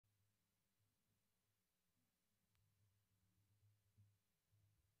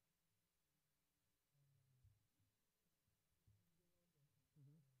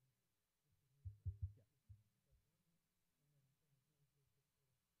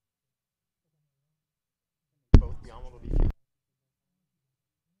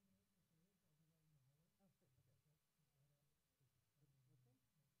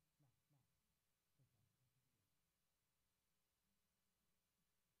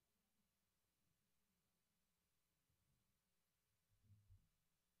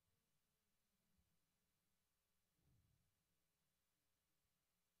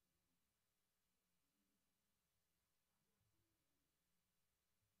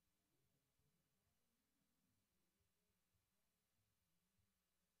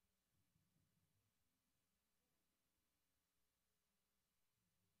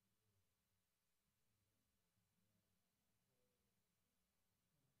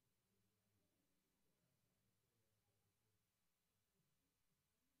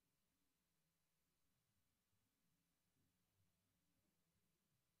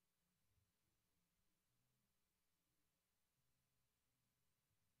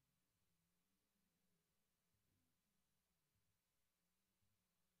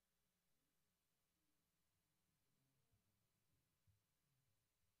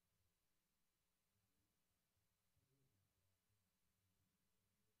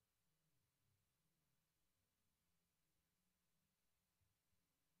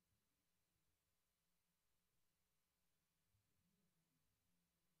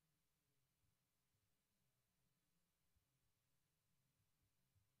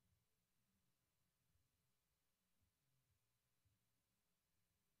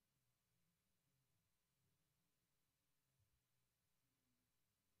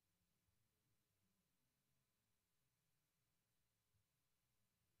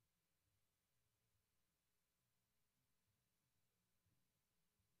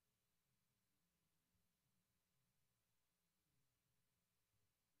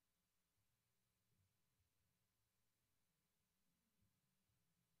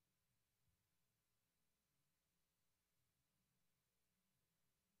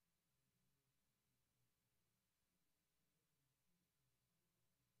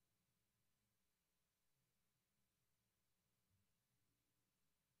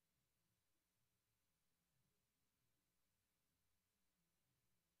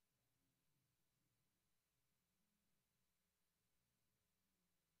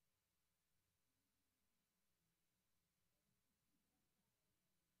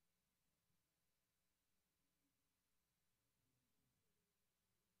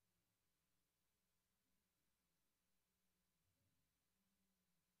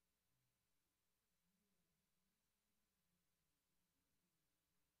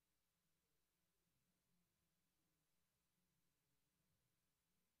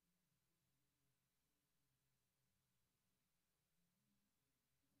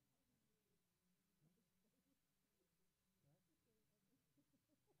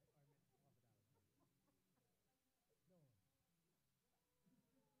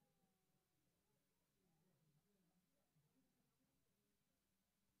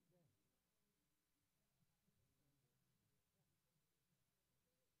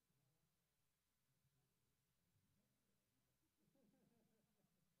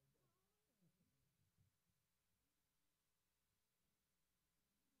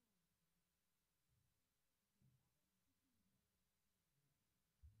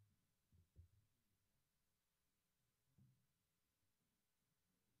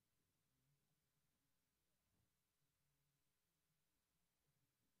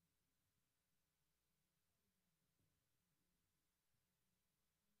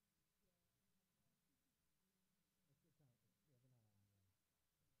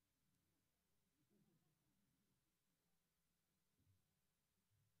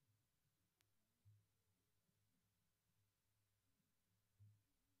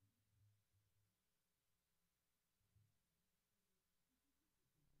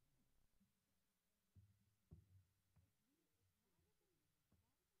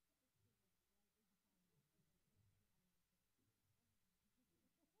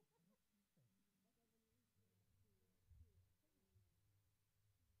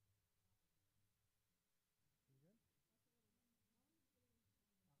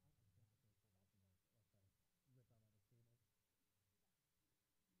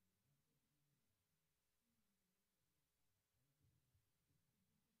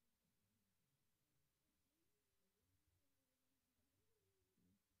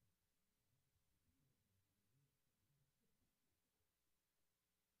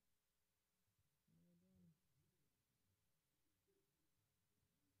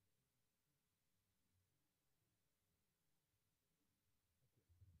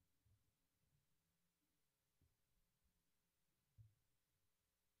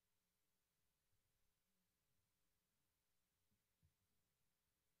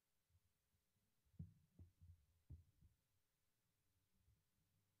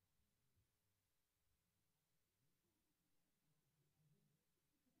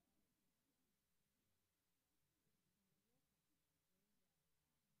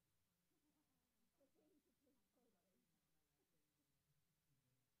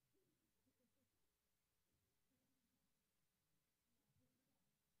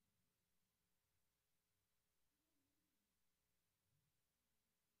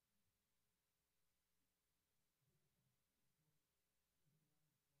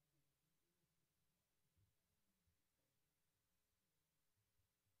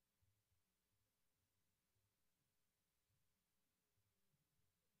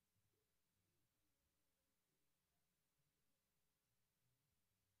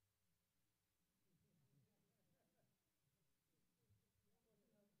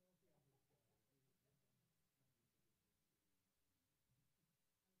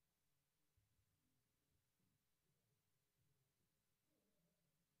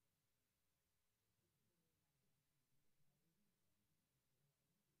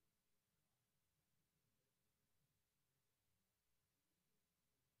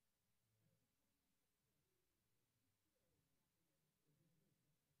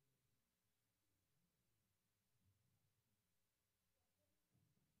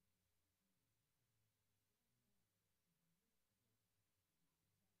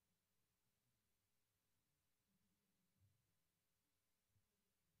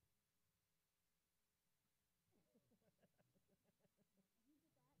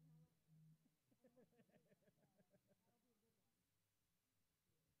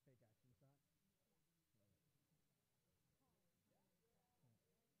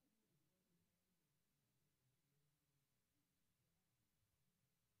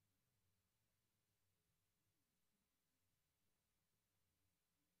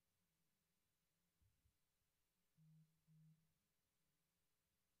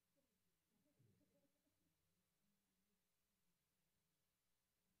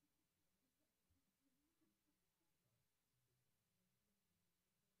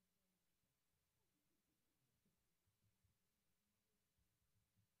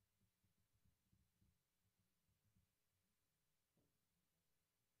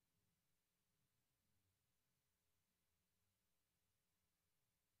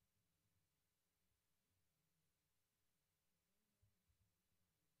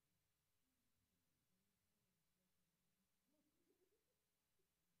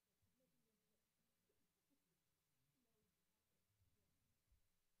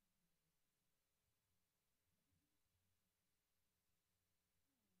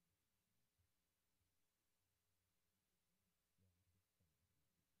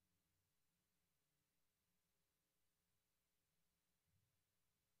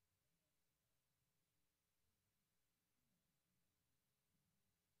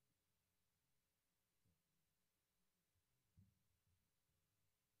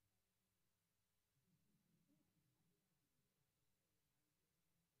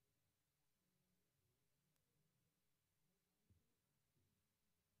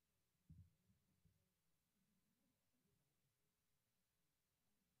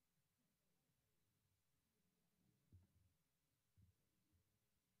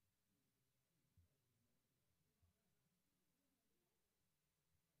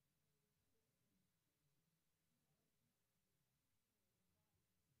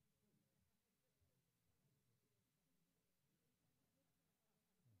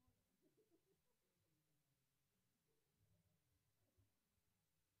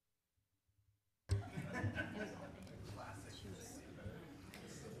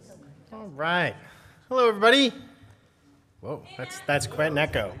All right. Hello, everybody. Whoa, that's quite an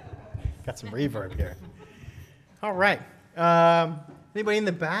echo. Got some reverb here. All right. Anybody in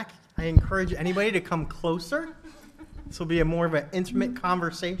the back? I encourage anybody to come closer. This will be more of an intimate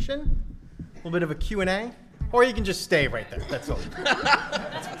conversation, a little bit of a Q&A, or you can just stay right there. That's all.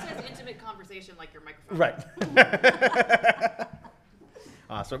 That's what says intimate conversation, like your microphone. Right.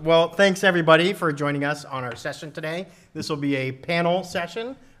 Awesome. Well, thanks everybody for joining us on our session today. This will be a panel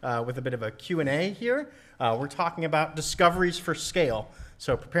session with a bit of a Q&A here. We're talking about discoveries for scale.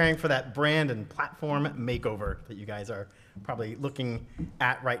 So preparing for that brand and platform makeover that you guys are probably looking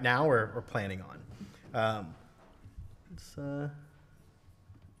at right now or planning on. Let's see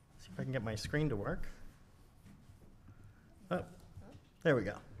if I can get my screen to work. Oh, there we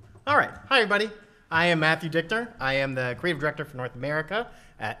go. All right. Hi, everybody. I am Matthew Dichter. I am the Creative Director for North America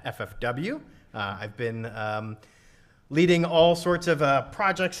at FFW. I've been leading all sorts of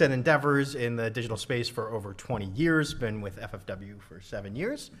projects and endeavors in the digital space for over 20 years, been with FFW for 7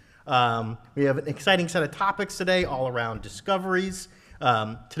 years. We have an exciting set of topics today all around discoveries.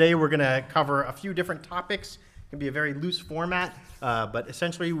 Today we're going to cover a few different topics. It can be a very loose format, but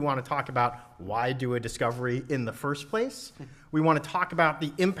essentially we want to talk about why do a discovery in the first place. We want to talk about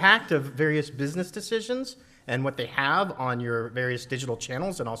the impact of various business decisions and what they have on your various digital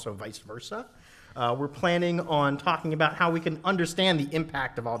channels and also vice versa. We're planning on talking about how we can understand the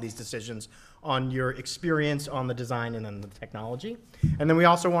impact of all these decisions on your experience on the design and on the technology. And then we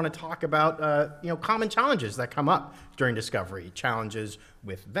also want to talk about common challenges that come up during discovery, challenges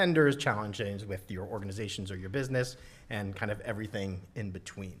with vendors, challenges with your organizations or your business, and kind of everything in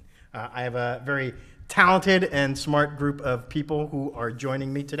between. I have a very talented and smart group of people who are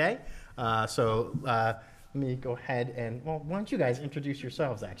joining me today. Let me go ahead and, well, why don't you guys introduce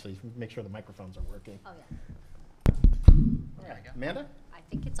yourselves, actually, make sure the microphones are working. Oh, yeah. All right. Amanda? I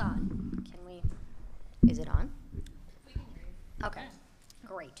think it's on. Is it on? We can hear you. Okay,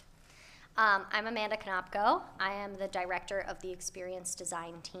 great. I'm Amanda Konopko. I am the director of the experience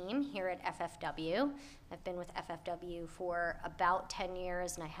design team here at FFW. I've been with FFW for about 10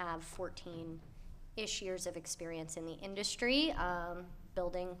 years, and I have 14-ish years of experience in the industry,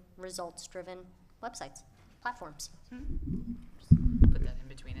 building results-driven websites, platforms. Put that in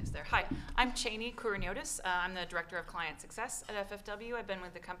between us there. Hi, I'm Cheney Kouraniotis. I'm the Director of Client Success at FFW. I've been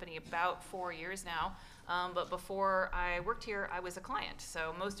with the company about 4 years now, but before I worked here, I was a client.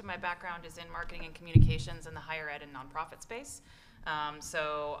 So most of my background is in marketing and communications in the higher ed and nonprofit space.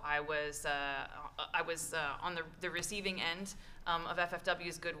 So I was on the receiving end of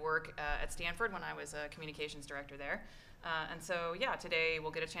FFW's good work at Stanford when I was a communications director there. And so, yeah, today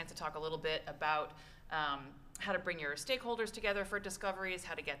we'll get a chance to talk a little bit about how to bring your stakeholders together for discoveries,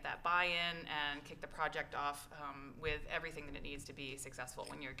 how to get that buy-in, and kick the project off with everything that it needs to be successful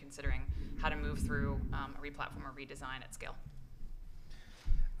when you're considering how to move through a replatform or redesign at scale.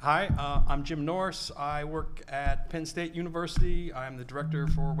 Hi, I'm Jim Norris. I work at Penn State University. I'm the director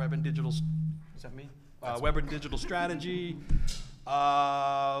for Web and Digital. Is that me? Web and Digital Strategy.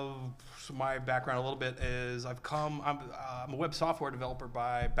 So my background a little bit is I'm a web software developer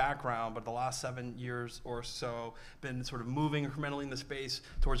by background, but the last 7 years or so been sort of moving incrementally in the space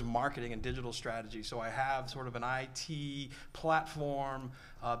towards marketing and digital strategy. So I have sort of an IT platform,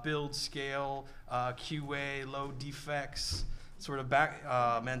 build, scale, QA, low defects, sort of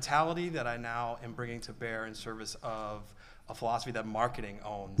mentality that I now am bringing to bear in service of a philosophy that marketing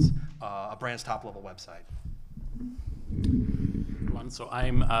owns, a brand's top-level website. So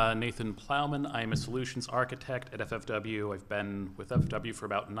I'm Nathan Plowman. I'm a solutions architect at FFW. I've been with FFW for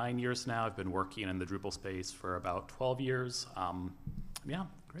about 9 years now. I've been working in the Drupal space for about 12 years. Yeah,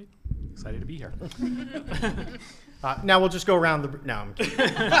 great. Excited to be here. Now we'll just go around the... No, I'm kidding.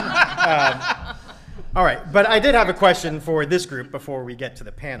 All right, but I did have a question for this group before we get to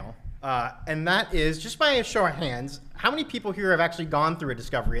the panel. And that is, just by a show of hands, how many people here have actually gone through a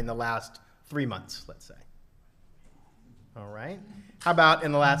discovery in the last 3 months, let's say? All right. How about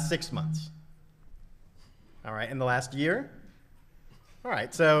in the last 6 months? All right, in the last year? All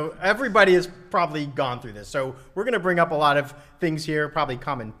right, so everybody has probably gone through this. So we're going to bring up a lot of things here, probably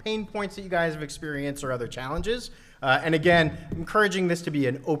common pain points that you guys have experienced or other challenges. And again, encouraging this to be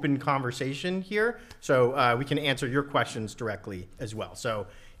an open conversation here, so we can answer your questions directly as well. So,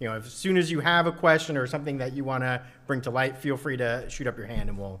 as soon as you have a question or something that you want to bring to light, feel free to shoot up your hand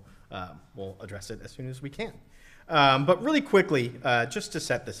and we'll address it as soon as we can. But really quickly, just to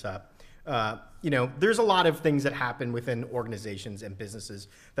set this up, there's a lot of things that happen within organizations and businesses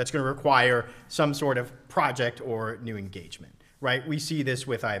that's going to require some sort of project or new engagement, right? We see this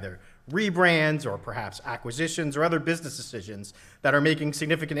with either rebrands or perhaps acquisitions or other business decisions that are making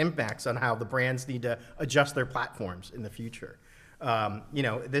significant impacts on how the brands need to adjust their platforms in the future.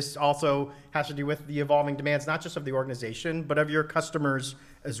 This also has to do with the evolving demands, not just of the organization, but of your customers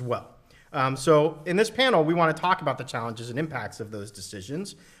as well. So in this panel, we want to talk about the challenges and impacts of those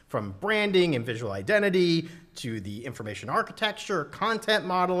decisions, from branding and visual identity to the information architecture, content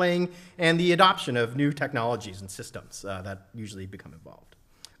modeling, and the adoption of new technologies and systems that usually become involved.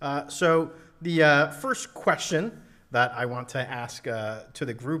 So the first question that I want to ask to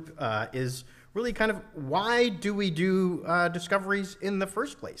the group is really kind of, why do we do discoveries in the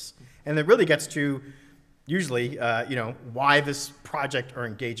first place? And it really gets to usually, why this project or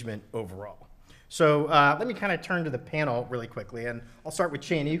engagement overall. So let me kind of turn to the panel really quickly, and I'll start with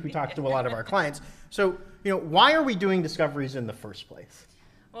Cheney, who talks to a lot of our clients. So, why are we doing discoveries in the first place?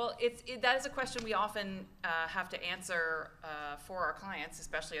 Well, that is a question we often have to answer for our clients,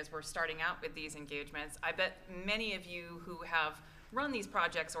 especially as we're starting out with these engagements. I bet many of you who have run these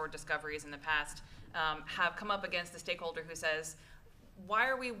projects or discoveries in the past have come up against the stakeholder who says, why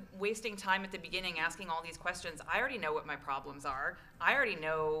are we wasting time at the beginning asking all these questions? I already know what my problems are. I already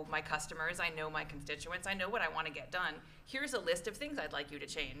know my customers. I know my constituents. I know what I want to get done. Here's a list of things I'd like you to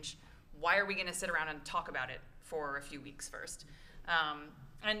change. Why are we going to sit around and talk about it for a few weeks first?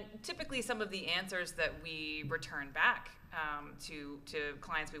 And typically some of the answers that we return back to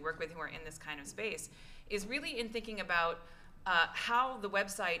clients we work with who are in this kind of space is really in thinking about how the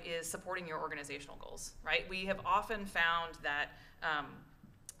website is supporting your organizational goals, right? We have often found that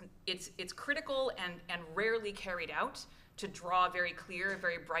it's critical and rarely carried out to draw a very clear,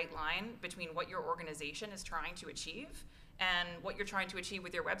 very bright line between what your organization is trying to achieve and what you're trying to achieve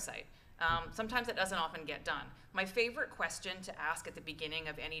with your website. Sometimes it doesn't often get done. My favorite question to ask at the beginning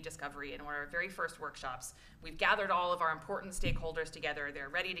of any discovery in one of our very first workshops, we've gathered all of our important stakeholders together. They're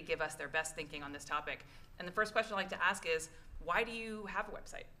ready to give us their best thinking on this topic. And the first question I like to ask is, why do you have a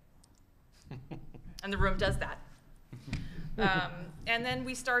website? And the room does that. And then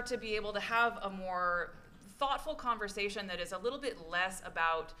we start to be able to have a more thoughtful conversation that is a little bit less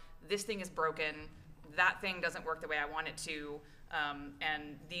about this thing is broken, that thing doesn't work the way I want it to,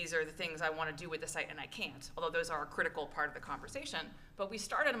 and these are the things I want to do with the site and I can't, although those are a critical part of the conversation. But we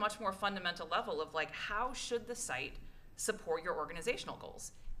start at a much more fundamental level of like, how should the site support your organizational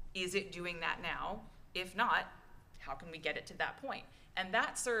goals? Is it doing that now? If not, how can we get it to that point? And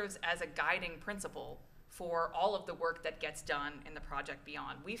that serves as a guiding principle for all of the work that gets done in the project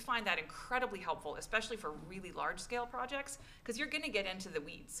beyond. We find that incredibly helpful, especially for really large-scale projects, because you're going to get into the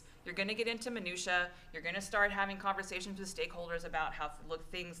weeds. You're going to get into minutia. You're going to start having conversations with stakeholders about how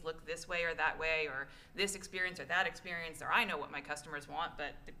things look this way or that way, or this experience or that experience, or I know what my customers want,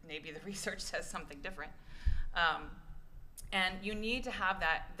 but maybe the research says something different. And you need to have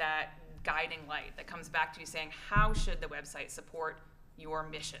that guiding light that comes back to you saying, how should the website support your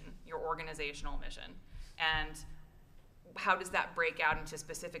mission, your organizational mission? And how does that break out into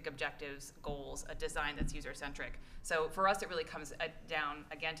specific objectives, goals, a design that's user-centric? So for us, it really comes down,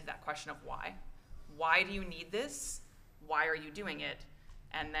 again, to that question of why. Why do you need this? Why are you doing it?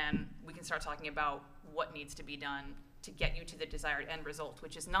 And then we can start talking about what needs to be done to get you to the desired end result,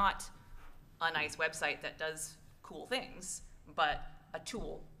 which is not a nice website that does cool things, but a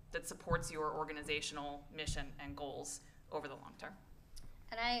tool that supports your organizational mission and goals over the long term.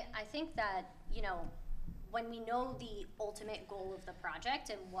 And I think that, when we know the ultimate goal of the project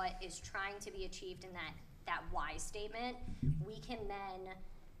and what is trying to be achieved in that why statement, we can then,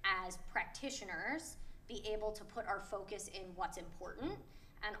 as practitioners, be able to put our focus in what's important.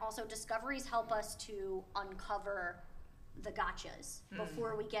 And also discoveries help us to uncover the gotchas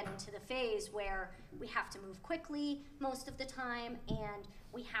before we get into the phase where we have to move quickly most of the time and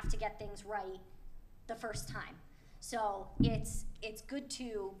we have to get things right the first time. So it's good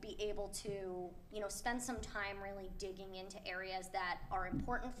to be able to, spend some time really digging into areas that are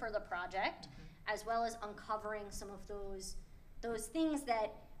important for the project, as well as uncovering some of those things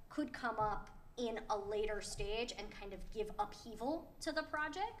that could come up in a later stage and kind of give upheaval to the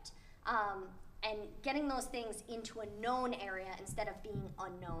project. And getting those things into a known area instead of being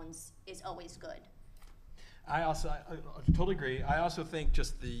unknowns is always good. I totally agree. I also think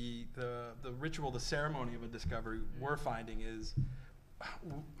just the ritual, the ceremony of a discovery we're finding is,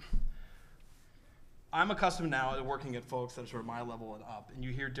 I'm accustomed now to working at folks that are sort of my level and up, and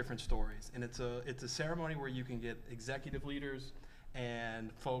you hear different stories. And it's a ceremony where you can get executive leaders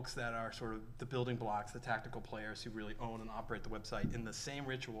and folks that are sort of the building blocks, the tactical players who really own and operate the website in the same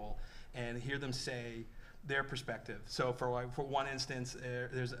ritual, and hear them say their perspective. So for one instance,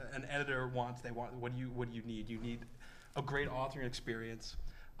 there's an editor what do you need? You need a great authoring experience.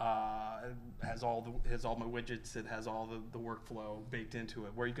 It has all my widgets. It has all the workflow baked into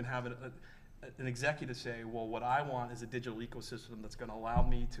it. Where you can have an executive say, well, what I want is a digital ecosystem that's going to allow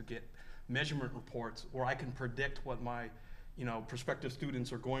me to get measurement reports where I can predict what my prospective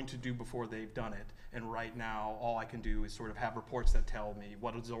students are going to do before they've done it. And right now, all I can do is sort of have reports that tell me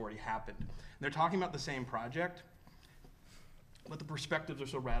what has already happened. And they're talking about the same project, but the perspectives are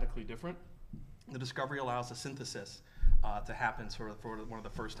so radically different. The discovery allows a synthesis to happen sort of for one of the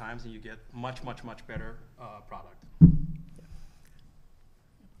first times, and you get much, much, much better product.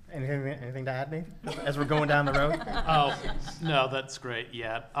 Anything to add, Nathan, as we're going down the road? Oh, no, that's great.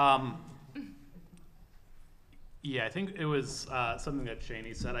 Yeah. Yeah, I think it was something that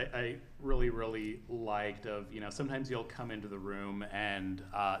Cheney said I really, really liked of, sometimes you'll come into the room and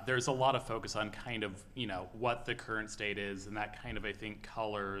there's a lot of focus on kind of, what the current state is, and that kind of, I think,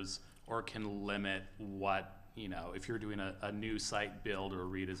 colors or can limit what, if you're doing a new site build or a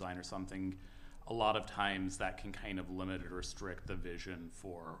redesign or something, a lot of times that can kind of limit or restrict the vision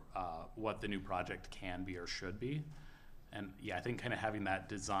for what the new project can be or should be. And yeah, I think kind of having that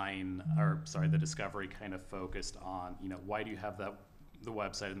the discovery kind of focused on, why do you have the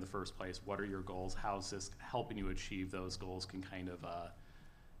website in the first place? What are your goals? How's this helping you achieve those goals can kind of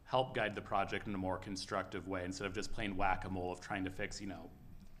help guide the project in a more constructive way instead of just playing whack-a-mole of trying to fix,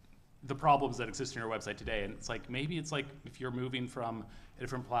 the problems that exist in your website today. And it's like, maybe it's like if you're moving from a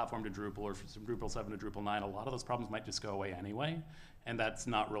different platform to Drupal or from Drupal 7 to Drupal 9, a lot of those problems might just go away anyway. And that's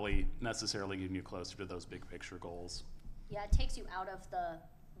not really necessarily getting you closer to those big picture goals. Yeah, it takes you out of the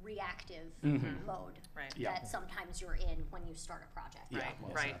reactive mode Right. Yeah. that sometimes you're in when you start a project. Yeah, Right,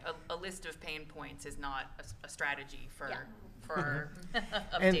 well right. A list of pain points is not a strategy for Yeah. for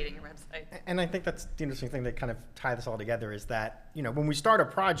updating your website. And I think that's the interesting thing that kind of tie this all together is that, when we start a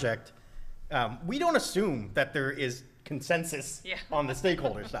project, we don't assume that there is consensus Yeah. on the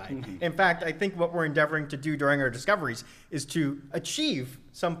stakeholder side. In fact, I think what we're endeavoring to do during our discoveries is to achieve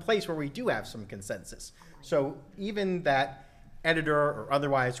some place where we do have some consensus. So even that editor or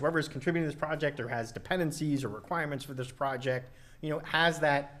otherwise, whoever is contributing to this project or has dependencies or requirements for this project, has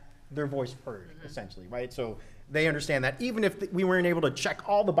their voice heard, essentially, right? So they understand that even if we weren't able to check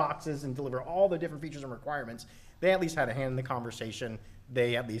all the boxes and deliver all the different features and requirements, they at least had a hand in the conversation.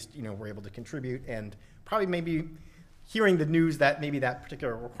 They at least, were able to contribute, and probably maybe hearing the news that maybe that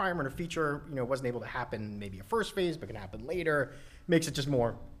particular requirement or feature, wasn't able to happen maybe a first phase, but can happen later, makes it just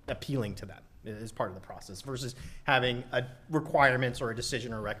more appealing to them as part of the process versus having a requirements or a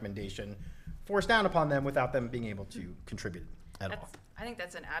decision or recommendation forced down upon them without them being able to contribute at all. I think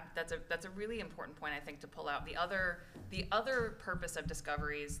that's a really important point, I think, to pull out. The other purpose of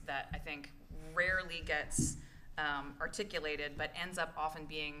discoveries that I think rarely gets articulated, but ends up often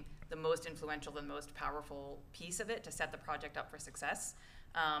being the most influential, the most powerful piece of it to set the project up for success.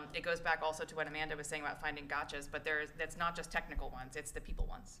 It goes back also to what Amanda was saying about finding gotchas, but that's not just technical ones, it's the people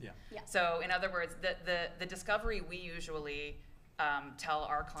ones. Yeah. Yeah. So in other words, the discovery we usually tell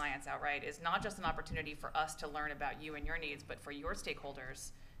our clients outright is not just an opportunity for us to learn about you and your needs, but for your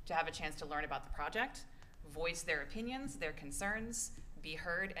stakeholders to have a chance to learn about the project, voice their opinions, their concerns, be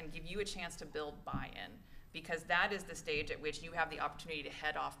heard, and give you a chance to build buy-in. Because that is the stage at which you have the opportunity to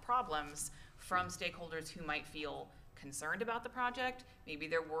head off problems from stakeholders who might feel concerned about the project. Maybe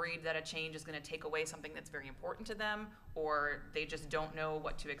they're worried that a change is going to take away something that's very important to them, or they just don't know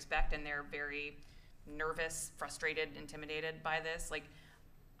what to expect and they're very nervous, frustrated, intimidated by this. Like,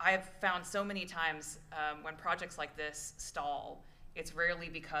 I have found so many times when projects like this stall, it's rarely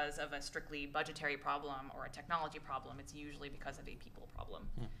because of a strictly budgetary problem or a technology problem. It's usually because of a people problem.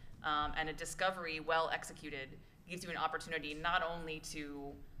 And a discovery well executed gives you an opportunity not only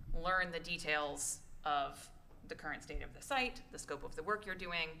to learn the details of the current state of the site, the scope of the work you're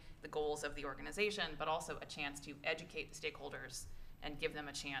doing, the goals of the organization, but also a chance to educate the stakeholders and give them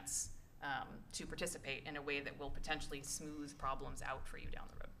a chance to participate in a way that will potentially smooth problems out for you down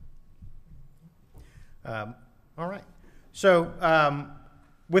the road. All right. So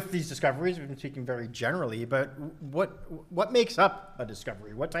with these discoveries, we've been speaking very generally, but what makes up a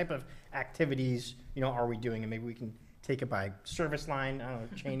discovery? What type of activities, are we doing? And maybe we can take it by service line. I don't know,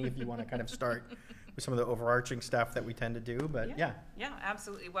 Cheney, if you want to kind of start with some of the overarching stuff that we tend to do, but yeah. Yeah,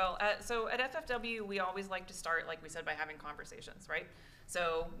 absolutely. Well, so at FFW, we always like to start, like we said, by having conversations, right?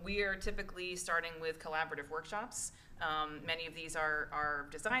 So we are typically starting with collaborative workshops. Many of these are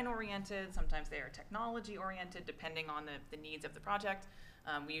design-oriented. Sometimes they are technology-oriented, depending on the needs of the project.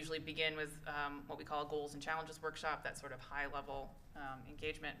 We usually begin with what we call a goals and challenges workshop, that sort of high-level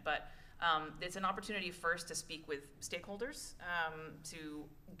engagement. But it's an opportunity first to speak with stakeholders to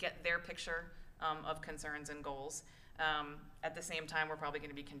get their picture of concerns and goals. At the same time, we're probably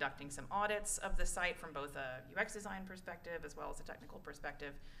going to be conducting some audits of the site from both a UX design perspective as well as a technical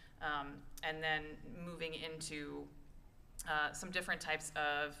perspective, and then moving into some different types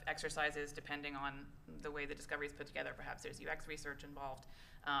of exercises depending on the way the discovery is put together. Perhaps there's UX research involved.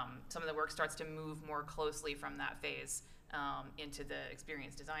 Some of the work starts to move more closely from that phase into the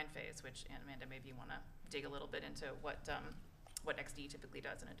experience design phase, which, Amanda, maybe you want to dig a little bit into what XD typically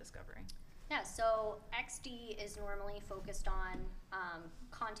does in a discovery. Yeah, so XD is normally focused on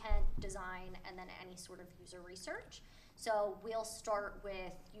content, design, and then any sort of user research. So we'll start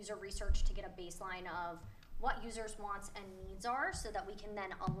with user research to get a baseline of what users' wants and needs are, so that we can then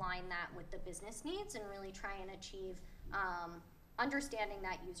align that with the business needs and really try and achieve understanding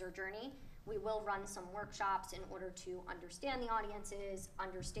that user journey. We will run some workshops in order to understand the audiences,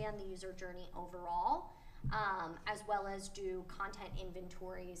 understand the user journey overall, as well as do content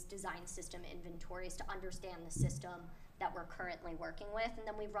inventories, design system inventories to understand the system that we're currently working with. And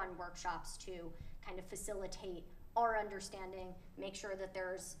then we run workshops to kind of facilitate our understanding, make sure that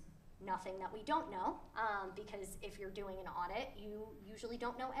there's nothing that we don't know, because if you're doing an audit, you usually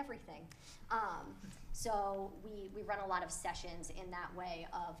don't know everything. So we run a lot of sessions in that way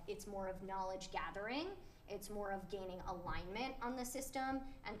of, it's more of knowledge gathering, it's more of gaining alignment on the system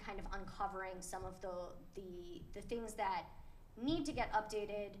and kind of uncovering some of the things that need to get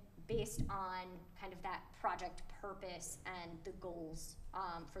updated based on kind of that project purpose and the goals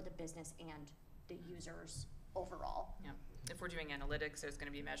for the business and the users overall. Yeah. If we're doing analytics, there's going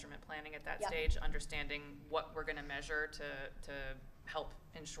to be measurement planning at that Yep. stage, understanding what we're going to measure to help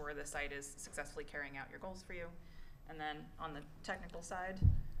ensure the site is successfully carrying out your goals for you. And then on the technical side,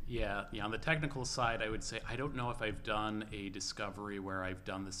 Yeah, on the technical side, I would say I don't know if I've done a discovery where I've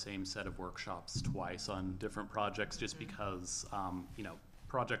done the same set of workshops twice on different projects, just because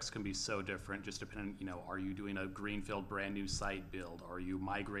projects can be so different, just depending, are you doing a greenfield brand new site build? Are you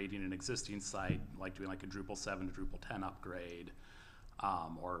migrating an existing site, like doing like a Drupal 7 to Drupal 10 upgrade?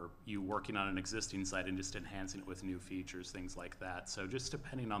 Or you working on an existing site and just enhancing it with new features, things like that. So just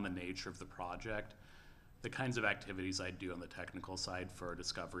depending on the nature of the project, the kinds of activities I do on the technical side for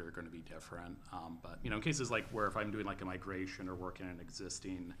discovery are going to be different. But in cases like where if I'm doing like a migration or working on an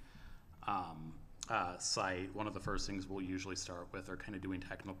existing site, one of the first things we'll usually start with are kind of doing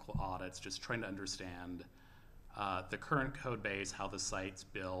technical audits, just trying to understand the current code base, how the site's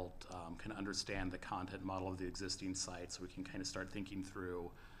built, kind of understand the content model of the existing site, so we can kind of start thinking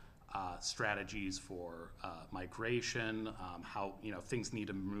through strategies for migration, how things need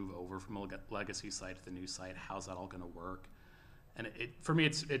to move over from a legacy site to the new site. How's that all going to work? And for me,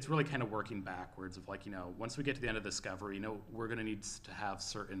 it's really kind of working backwards of like, once we get to the end of discovery, we're going to need to have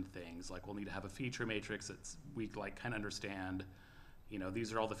certain things. Like we'll need to have a feature matrix that we like kind of understand,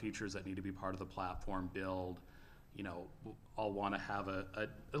 these are all the features that need to be part of the platform build. I'll want to have at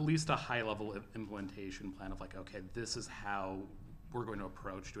least a high level implementation plan of like, okay, this is how we're going to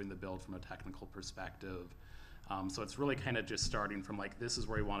approach doing the build from a technical perspective. So it's really kind of just starting from like, this is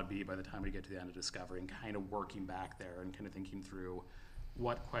where we want to be by the time we get to the end of discovery, and kind of working back there and kind of thinking through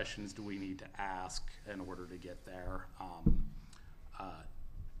what questions do we need to ask in order to get there.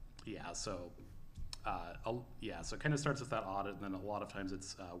 So it kind of starts with that audit, and then a lot of times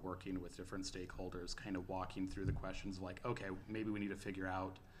it's working with different stakeholders, kind of walking through the questions of like, okay, maybe we need to figure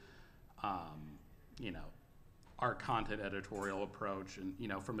out, our content editorial approach. And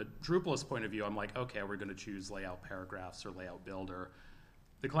from a Drupalist point of view, I'm like, okay, we're going to choose layout paragraphs or layout builder.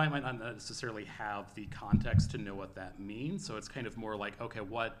 The client might not necessarily have the context to know what that means, so it's kind of more like, okay,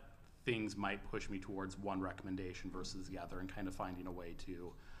 what things might push me towards one recommendation versus the other, and kind of finding a way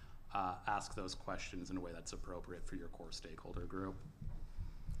to ask those questions in a way that's appropriate for your core stakeholder group.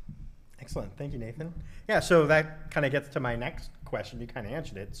 Excellent. Thank you, Nathan. Yeah, so that kind of gets to my next question. You kind of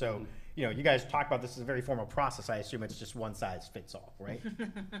answered it. So, you guys talk about this as a very formal process. I assume it's just one size fits all, right?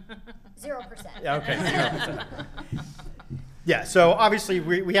 0%. Yeah, okay, 0%. Yeah, so obviously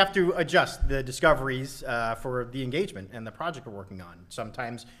we have to adjust the discoveries for the engagement and the project we're working on.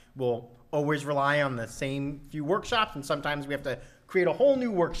 Sometimes we'll always rely on the same few workshops, and sometimes we have to create a whole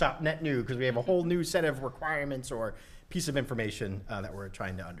new workshop, net new, because we have a whole new set of requirements or piece of information that we're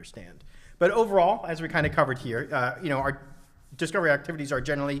trying to understand. But overall, as we kind of covered here, our discovery activities are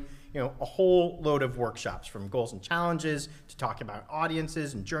generally, a whole load of workshops, from goals and challenges to talking about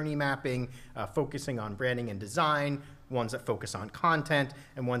audiences and journey mapping, focusing on branding and design, ones that focus on content,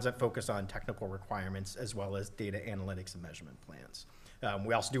 and ones that focus on technical requirements, as well as data analytics and measurement plans.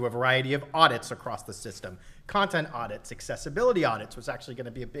 We also do a variety of audits across the system. Content audits, accessibility audits was actually going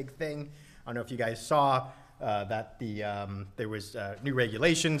to be a big thing. I don't know if you guys saw that there was new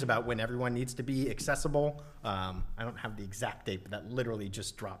regulations about when everyone needs to be accessible. I don't have the exact date, but that literally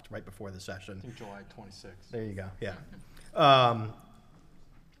just dropped right before the session. I think July 26th. There you go, yeah.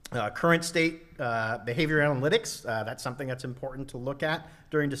 Current state behavior analytics, that's something that's important to look at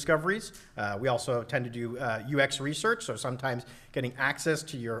during discoveries. We also tend to do UX research, so sometimes getting access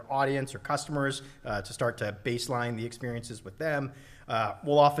to your audience or customers to start to baseline the experiences with them.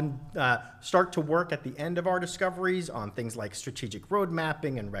 We'll often start to work at the end of our discoveries on things like strategic road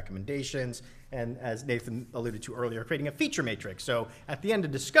mapping and recommendations, and as Nathan alluded to earlier, creating a feature matrix. So at the end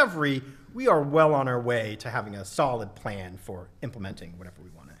of discovery, we are well on our way to having a solid plan for implementing whatever we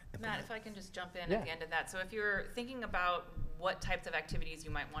want to implement. Matt, if I can just jump in Yeah. at the end of that. So if you're thinking about what types of activities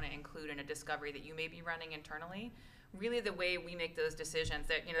you might want to include in a discovery that you may be running internally, really the way we make those decisions,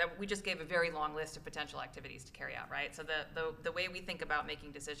 that we just gave a very long list of potential activities to carry out, right? So the way we think about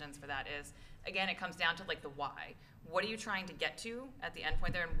making decisions for that is, again, it comes down to like the why. What are you trying to get to at the end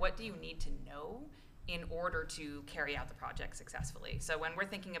point there, and what do you need to know in order to carry out the project successfully? So when we're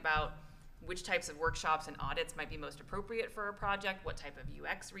thinking about which types of workshops and audits might be most appropriate for a project, what type of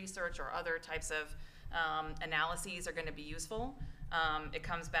UX research or other types of analyses are going to be useful, it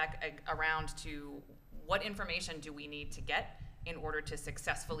comes back around to what information do we need to get in order to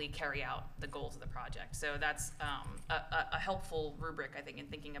successfully carry out the goals of the project. So that's a helpful rubric, I think, in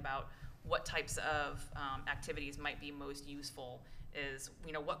thinking about what types of activities might be most useful. Is,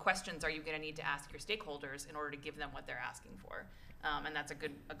 what questions are you going to need to ask your stakeholders in order to give them what they're asking for? And that's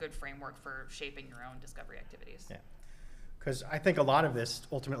a good framework for shaping your own discovery activities. Yeah, because I think a lot of this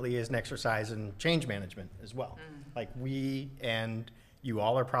ultimately is an exercise in change management as well. Like we and you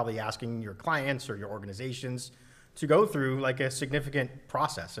all are probably asking your clients or your organizations to go through like a significant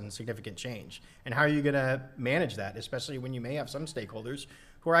process and significant change. And how are you going to manage that, especially when you may have some stakeholders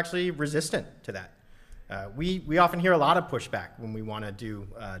who are actually resistant to that? We often hear a lot of pushback when we want to do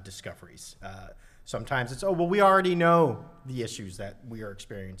discoveries. Sometimes it's, oh, well, we already know the issues that we are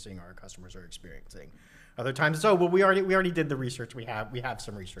experiencing, our customers are experiencing. Other times it's, oh, well, we already did the research. We have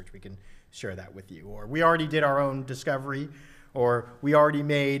some research. We can share that with you. Or we already did our own discovery. Or we already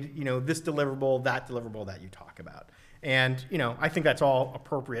made, this deliverable that you talk about. And, I think that's all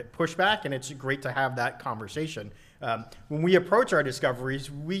appropriate pushback, and it's great to have that conversation. When we approach our discoveries,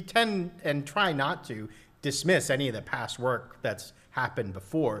 we tend and try not to dismiss any of the past work that's happened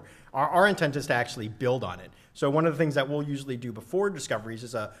before. Our intent is to actually build on it. So one of the things that we'll usually do before discoveries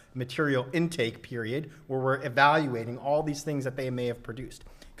is a material intake period where we're evaluating all these things that they may have produced.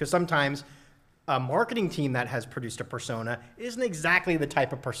 Because sometimes a marketing team that has produced a persona isn't exactly the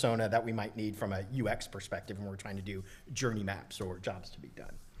type of persona that we might need from a UX perspective when we're trying to do journey maps or jobs to be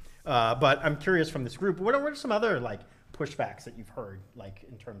done. But I'm curious from this group, what are some other like pushbacks that you've heard, like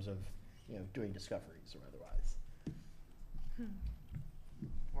in terms of doing discoveries or otherwise?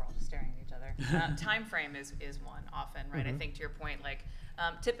 We're all just staring at each other. Time frame is one often, right? I think to your point, like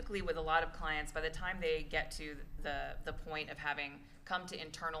typically with a lot of clients, by the time they get to the point of having come to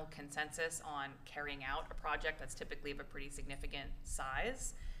internal consensus on carrying out a project that's typically of a pretty significant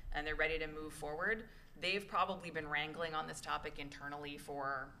size, and they're ready to move forward, they've probably been wrangling on this topic internally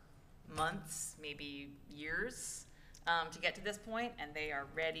for months, maybe years, to get to this point, and they are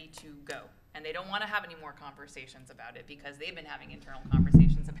ready to go. And they don't want to have any more conversations about it because they've been having internal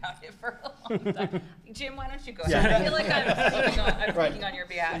conversations about it for a long time. Jim, why don't you go ahead? I feel like I'm speaking on your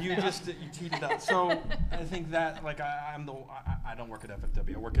behalf. You teed it up. So I think that I don't work at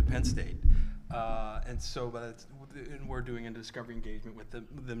FFW. I work at Penn State, and we're doing a discovery engagement with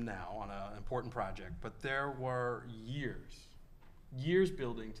them now on an important project. But there were years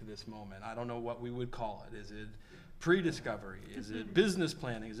building to this moment. I don't know what we would call it. Is it pre-discovery? Is it business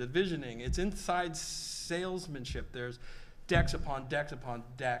planning? Is it visioning? It's inside salesmanship. There's decks upon decks upon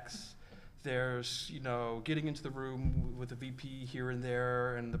decks. There's, getting into the room with the VP here and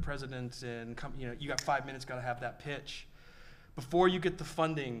there and the president and, you got 5 minutes, got to have that pitch. Before you get the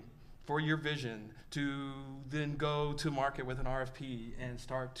funding for your vision to then go to market with an RFP and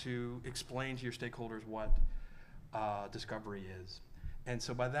start to explain to your stakeholders what discovery is. And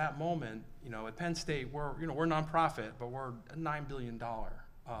so by that moment, at Penn State, we're nonprofit, but we're a $9 billion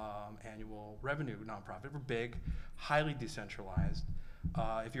annual revenue nonprofit. We're big, highly decentralized.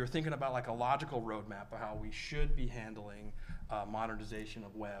 If you're thinking about like a logical roadmap of how we should be handling modernization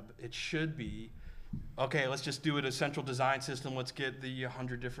of web, it should be, okay, let's just do it a central design system. Let's get the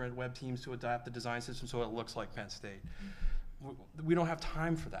 100 different web teams to adapt the design system so it looks like Penn State. We don't have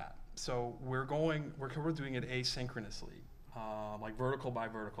time for that. So we're doing it asynchronously. like vertical by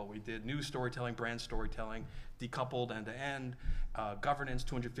vertical. We did news storytelling, brand storytelling, decoupled end-to-end, governance,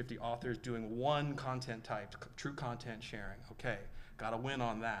 250 authors doing one content type, true content sharing. Okay, got a win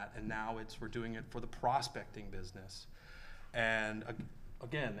on that. And now we're doing it for the prospecting business. And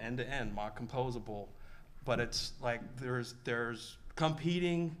again, end-to-end, mock composable. But it's like there's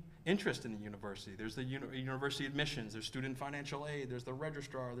competing interest in the university. There's the university admissions, there's student financial aid, there's the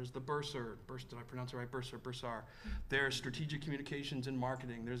registrar, there's the bursar, did I pronounce it right? Bursar. There's strategic communications and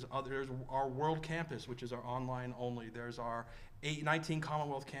marketing. There's our world campus, which is our online only. There's our 19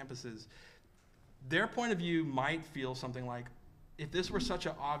 Commonwealth campuses. Their point of view might feel something like, if this were such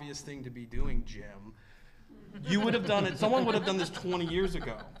an obvious thing to be doing, Jim, you would have done it, someone would have done this 20 years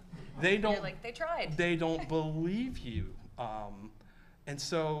ago. They don't, like, they tried. They don't believe you. And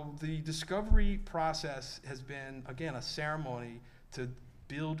so the discovery process has been, again, a ceremony to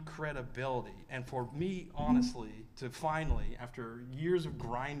build credibility. And for me, honestly, to finally, after years of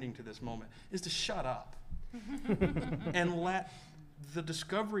grinding to this moment, is to shut up and let the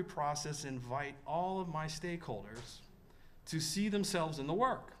discovery process invite all of my stakeholders to see themselves in the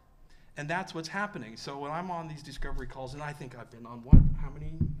work. And that's what's happening. So when I'm on these discovery calls, and I think I've been on how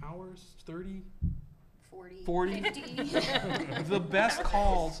many hours? 30? 40? 50. The best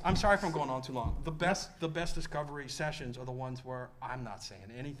calls, I'm sorry if I'm going on too long, the best discovery sessions are the ones where I'm not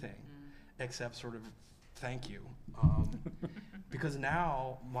saying anything except sort of thank you. Because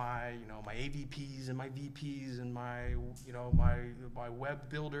now my AVPs and my VPs and my web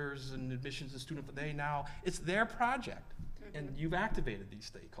builders and admissions and student, it's their project. And you've activated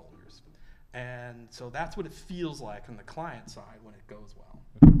these stakeholders. And so that's what it feels like on the client side when it goes well.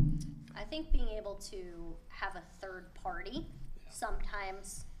 I think being able to have a third party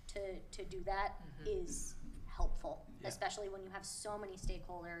sometimes to do that is helpful, especially when you have so many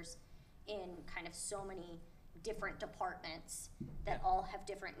stakeholders in kind of so many different departments that all have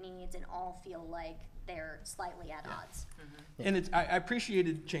different needs and all feel like they're slightly at odds. And I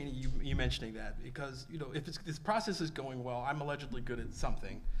appreciated, Cheney, you mentioning that, because if this process is going well, I'm allegedly good at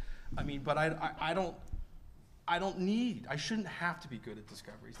something. I mean, but I shouldn't have to be good at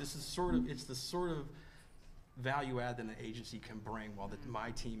discoveries. It's the sort of value add that an agency can bring while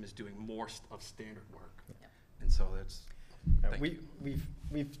my team is doing more of standard work. Yeah. And so that's,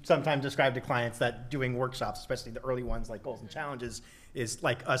 we've sometimes described to clients that doing workshops, especially the early ones like goals and challenges, is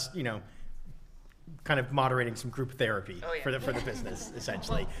like us, kind of moderating some group therapy for the business,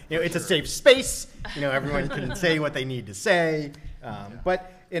 essentially. It's a safe space. Everyone can say what they need to say.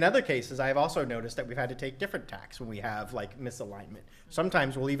 But in other cases, I've also noticed that we've had to take different tacks when we have like misalignment.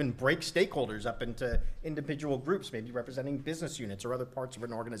 Sometimes we'll even break stakeholders up into individual groups, maybe representing business units or other parts of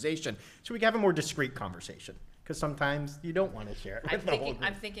an organization, so we can have a more discreet conversation. Because sometimes you don't want to share it with the whole group.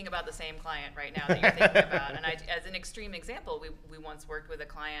 I'm thinking about the same client right now that you're thinking about. And as an extreme example, we once worked with a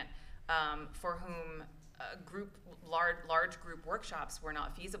client for whom large group workshops were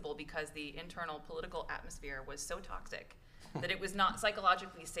not feasible because the internal political atmosphere was so toxic that it was not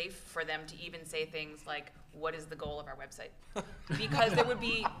psychologically safe for them to even say things like, "What is the goal of our website?" Because there would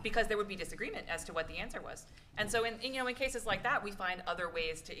be disagreement as to what the answer was. And so in cases like that, we find other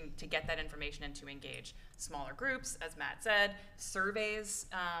ways to get that information and to engage smaller groups. As Matt said, surveys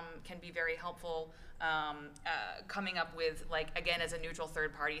can be very helpful. Coming up with, again, as a neutral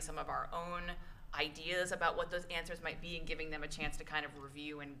third party, some of our own ideas about what those answers might be and giving them a chance to kind of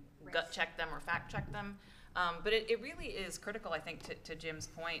review and gut check them or fact check them. But it really is critical, I think, to Jim's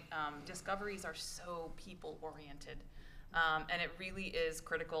point. Discoveries are so people-oriented. And it really is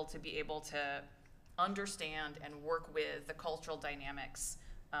critical to be able to understand and work with the cultural dynamics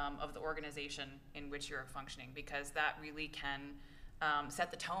of the organization in which you're functioning, because that really can set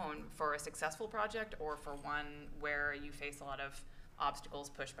the tone for a successful project or for one where you face a lot of obstacles,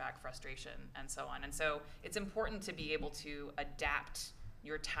 pushback, frustration, and so on. And so it's important to be able to adapt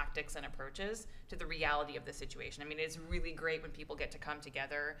your tactics and approaches to the reality of the situation. I mean, it's really great when people get to come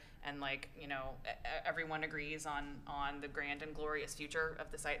together and everyone agrees on the grand and glorious future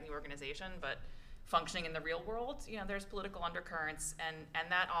of the site and the organization, but functioning in the real world, there's political undercurrents,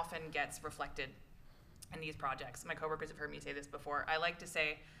 and that often gets reflected in these projects. My coworkers have heard me say this before. I like to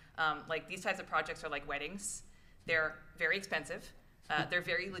say, these types of projects are like weddings. They're very expensive. They're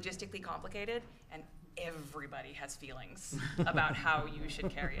very logistically complicated, and everybody has feelings about how you should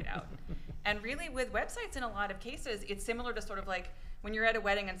carry it out. And really with websites, in a lot of cases, it's similar to sort of like when you're at a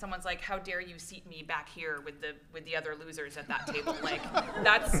wedding and someone's like, "How dare you seat me back here with the other losers at that table?"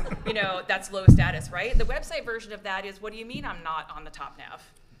 That's low status, right? The website version of that is, "What do you mean I'm not on the top nav?"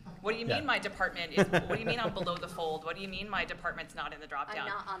 What do you mean my department is, what do you mean I'm below the fold? What do you mean my department's not in the drop I'm down?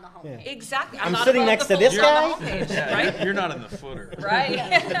 not on the homepage. Exactly. I'm not sitting above next the to this fold, you're on guy? the homepage, Yeah, right? you're not in the footer. Right.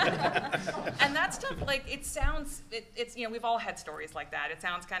 And that stuff, like, it sounds, it's, you know, we've all had stories like that. It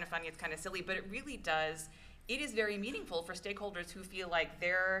sounds kind of funny, it's kind of silly, but it really does, it is very meaningful for stakeholders who feel like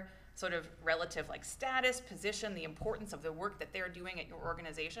their sort of relative, like, status, position, the importance of the work that they're doing at your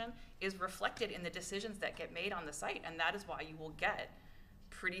organization is reflected in the decisions that get made on the site. And that is why you will get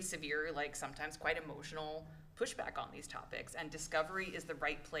pretty severe, like sometimes quite emotional pushback on these topics. And discovery is the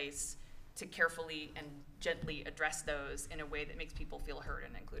right place to carefully and gently address those in a way that makes people feel heard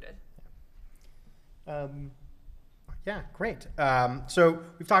and included. Yeah, great. So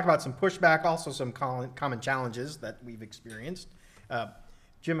we've talked about some pushback, also some common challenges that we've experienced.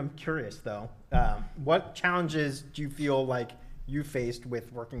 Jim, I'm curious though, what challenges do you feel like you faced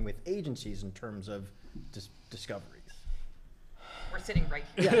with working with agencies in terms of discoveries? We're sitting right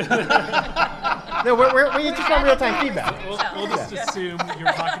here. Yeah. No, we just want real-time feedback. We'll just assume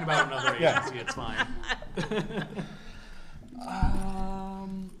you're talking about another agency. It's fine.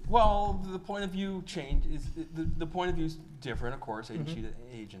 Well, the point of view change the point of view is different, of course, agency to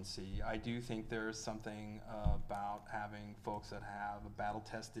agency. I do think there's something about having folks that have a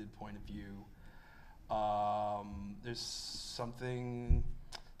battle-tested point of view. There's something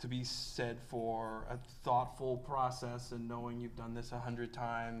to be said for a thoughtful process and knowing you've done this 100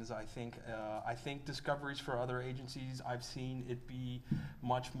 times. I think discoveries for other agencies, I've seen it be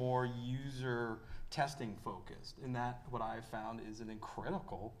much more user testing focused, and that what I've found is an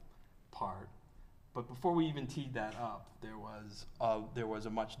critical part. But before we even teed that up, there was a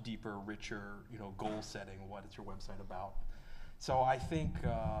much deeper, richer, goal setting. What is your website about? So I think,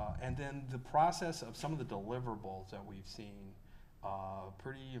 and then the process of some of the deliverables that we've seen,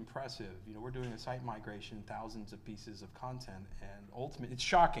 pretty impressive. We're doing a site migration, thousands of pieces of content, and ultimately, it's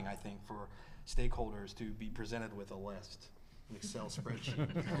shocking, I think, for stakeholders to be presented with a list, an Excel spreadsheet.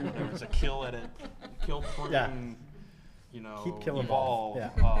 There's a kill edit, kill prune, Keep, kill, evolve. Yeah.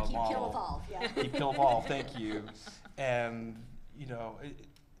 Keep, model. kill, evolve, yeah. Keep, kill, evolve, thank you. And,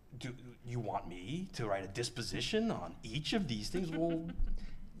 do you want me to write a disposition on each of these things? Well,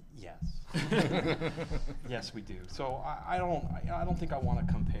 yes. Yes, we do. So I don't think I want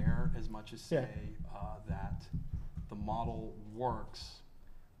to compare as much as say that the model works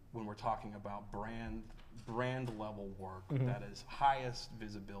when we're talking about brand level work that is highest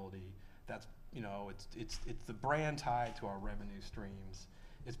visibility. That's it's the brand tied to our revenue streams.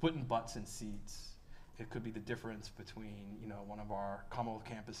 It's putting butts in seats. It could be the difference between one of our Commonwealth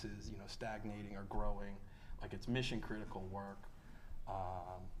campuses stagnating or growing, like it's mission critical work.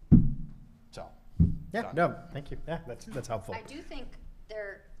 No, thank you. Yeah, that's helpful. I do think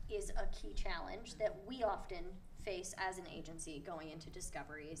there is a key challenge that we often face as an agency going into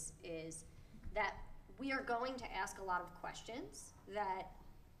discoveries is that we are going to ask a lot of questions that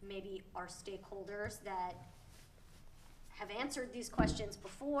maybe our stakeholders that have answered these questions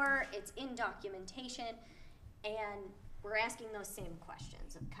before, it's in documentation, and we're asking those same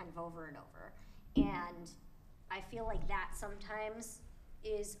questions kind of over and over. And I feel like that sometimes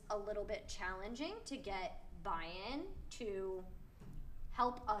is a little bit challenging to get buy-in to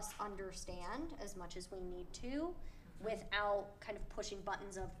help us understand as much as we need to without kind of pushing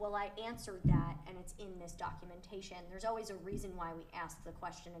buttons of, well, I answered that and it's in this documentation. There's always a reason why we ask the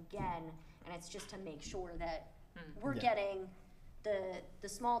question again, and it's just to make sure that we're getting the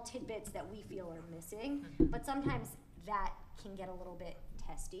small tidbits that we feel are missing. But sometimes that can get a little bit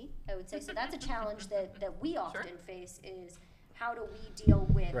testy, I would say. So that's a challenge that we often face is how do we deal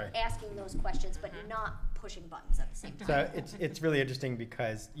with asking those questions but not pushing buttons at the same time. So it's really interesting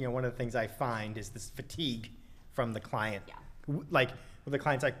because one of the things I find is this fatigue from the client. Yeah. Like the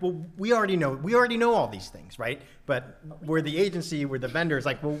client's like, well, we already know all these things, right? But we're the agency, we're the vendors,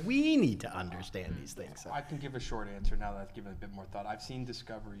 like, well, we need to understand these things. So. I can give a short answer now that I've given a bit more thought. I've seen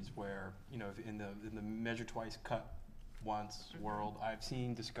discoveries where in the measure twice, cut once world, I've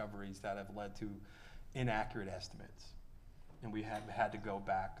seen discoveries that have led to inaccurate estimates. And we have had to go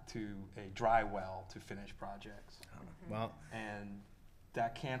back to a dry well to finish projects. Well, and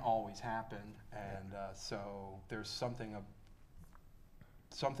that can't always happen. And so there's something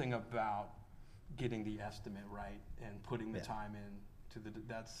about getting the estimate right and putting the time in to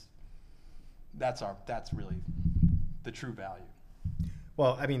that's really the true value.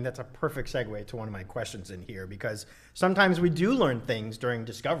 Well, I mean, that's a perfect segue to one of my questions in here, because sometimes we do learn things during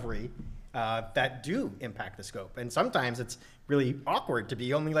discovery that do impact the scope. And sometimes it's really awkward to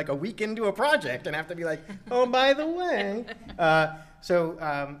be only like a week into a project and have to be like, oh, by the way. So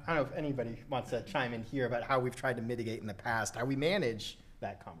I don't know if anybody wants to chime in here about how we've tried to mitigate in the past, how we manage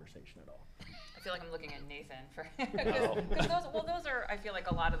that conversation at all. I feel like I'm looking at Nathan for, No. because those are, I feel like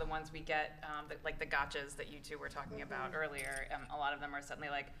a lot of the ones we get, like the gotchas that you two were talking about earlier. A lot of them are suddenly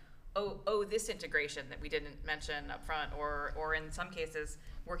like, oh, this integration that we didn't mention up front, or in some cases,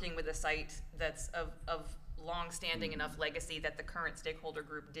 working with a site that's of long-standing enough legacy that the current stakeholder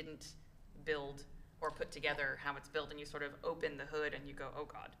group didn't build or put together how it's built, and you sort of open the hood and you go, oh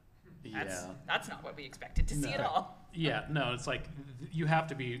God, that's not what we expected to see at all. Yeah, no, it's like you have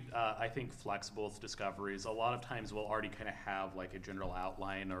to be, I think, flexible with discoveries. A lot of times we'll already kind of have like a general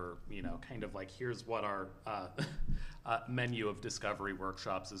outline, or, you know, kind of like here's what our menu of discovery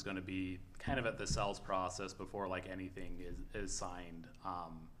workshops is going to be kind of at the sales process before like anything is signed.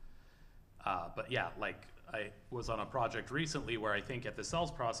 But yeah, like I was on a project recently where I think at the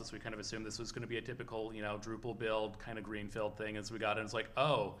sales process we kind of assumed this was going to be a typical, you know, Drupal build kind of greenfield thing. As we got in, it's like,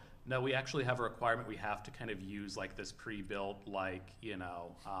 oh, no, we actually have a requirement. We have to kind of use like this pre-built, like, you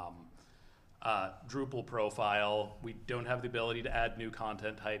know, Drupal profile. We don't have the ability to add new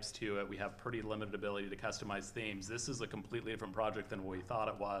content types to it. We have pretty limited ability to customize themes. This is a completely different project than what we thought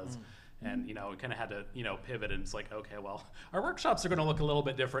it was. And, you know, we kind of had to, you know, pivot, and it's like, okay, well, our workshops are going to look a little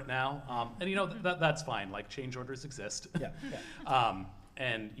bit different now. And, you know, that's fine. Like, change orders exist. Yeah.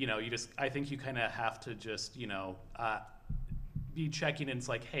 And, you know, I think you kind of have to just, you know, be checking in. It's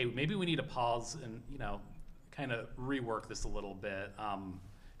like, hey, maybe we need to pause and, you know, kind of rework this a little bit.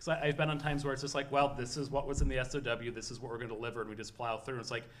 Because I've been on times where it's just like, well, this is what was in the SOW, this is what we're going to deliver, and we just plow through. And it's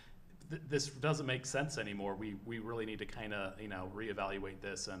like, this doesn't make sense anymore. We really need to kind of, you know, reevaluate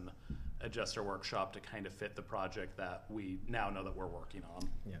this and adjust our workshop to kind of fit the project that we now know that we're working on.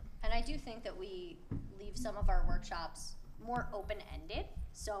 Yeah. And I do think that we leave some of our workshops more open-ended.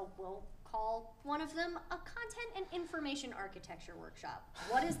 So we'll call one of them a content and information architecture workshop.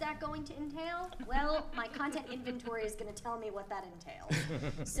 What is that going to entail? Well, my content inventory is going to tell me what that entails.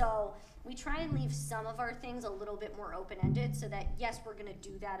 So we try and leave some of our things a little bit more open-ended so that, yes, we're going to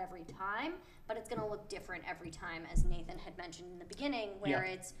do that every time, but it's going to look different every time, as Nathan had mentioned in the beginning, where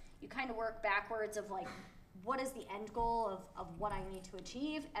it's, you kind of work backwards of like, what is the end goal of what I need to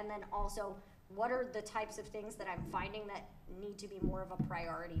achieve, and then also, what are the types of things that I'm finding that need to be more of a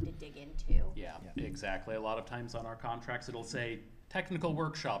priority to dig into? Yeah, exactly. A lot of times on our contracts, it'll say technical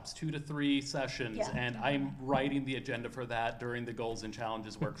workshops, 2 to 3 sessions, and I'm writing the agenda for that during the goals and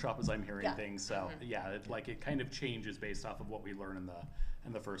challenges workshop as I'm hearing things. So it kind of changes based off of what we learn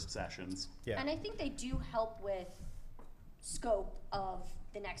in the first sessions. Yeah. And I think they do help with scope of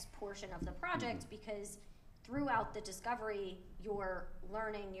the next portion of the project, because throughout the discovery, you're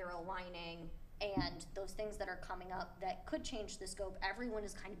learning, you're aligning, and those things that are coming up that could change the scope, everyone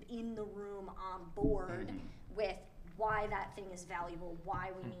is kind of in the room on board with why that thing is valuable, why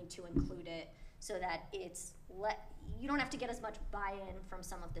we need to include it, so that you don't have to get as much buy-in from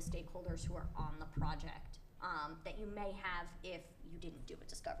some of the stakeholders who are on the project that you may have if you didn't do a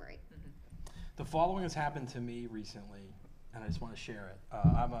discovery. The following has happened to me recently, and I just want to share it.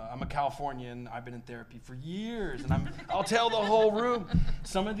 I'm a Californian. I've been in therapy for years, and I'll tell the whole room.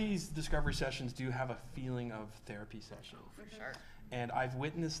 Some of these discovery sessions do have a feeling of therapy session. For sure. And I've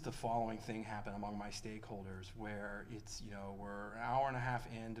witnessed the following thing happen among my stakeholders, where it's, you know, we're an hour and a half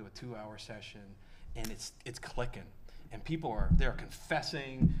into a 2-hour session, and it's clicking. And people they're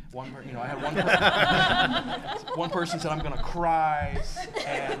confessing. I had one person said, I'm going to cry.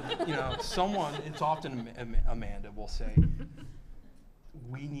 And, you know, it's often Amanda will say,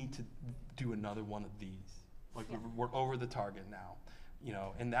 we need to do another one of these. Like, we're over the target now, you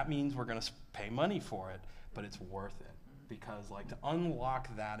know, and that means we're going to pay money for it, but it's worth it. Because, like, to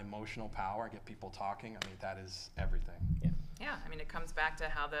unlock that emotional power and get people talking, I mean, that is everything. Yeah, I mean, it comes back to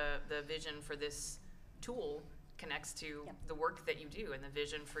how the vision for this tool connects to the work that you do and the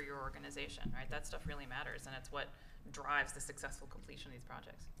vision for your organization, right? That stuff really matters, and it's what drives the successful completion of these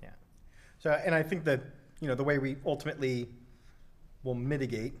projects. Yeah. So, and I think that, you know, the way we ultimately will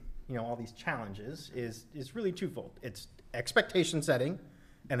mitigate, you know, all these challenges is really twofold. It's expectation setting,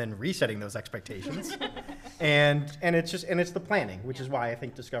 and then resetting those expectations, and it's the planning, which is why I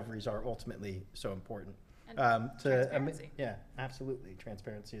think discoveries are ultimately so important. And transparency. Yeah, absolutely,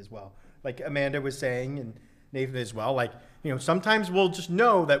 transparency as well. Like Amanda was saying, and Nathan as well, like, you know, sometimes we'll just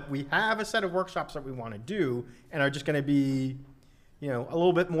know that we have a set of workshops that we want to do and are just going to be, you know, a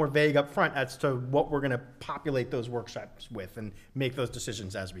little bit more vague up front as to what we're going to populate those workshops with and make those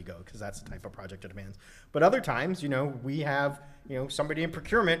decisions as we go, because that's the type of project it demands. But other times, you know, we have, you know, somebody in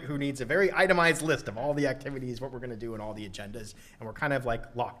procurement who needs a very itemized list of all the activities, what we're going to do, and all the agendas, and we're kind of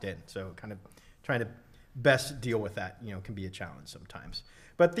like locked in. So kind of trying to best deal with that, you know, can be a challenge sometimes.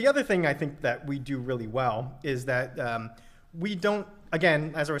 But the other thing I think that we do really well is that we don't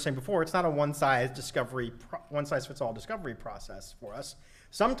again, as I was saying before, it's not a one-size-fits-all discovery process for us.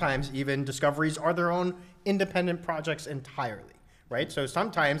 Sometimes even discoveries are their own independent projects entirely, right? So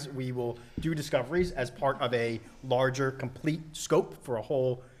sometimes we will do discoveries as part of a larger, complete scope for a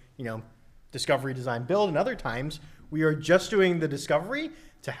whole, discovery, design, build, and other times we are just doing the discovery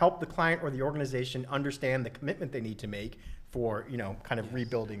to help the client or the organization understand the commitment they need to make for, kind of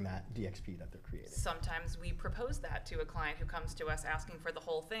rebuilding that DXP that they're creating. Sometimes we propose that to a client who comes to us asking for the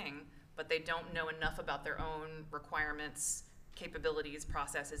whole thing, but they don't know enough about their own requirements, capabilities,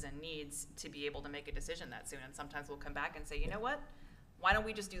 processes, and needs to be able to make a decision that soon. And sometimes we'll come back and say, you know what? Why don't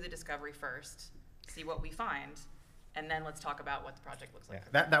we just do the discovery first, see what we find, and then let's talk about what the project looks like.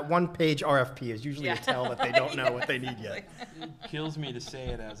 Yeah, that one-page RFP is usually a tell that they don't know what they need yet. It kills me to say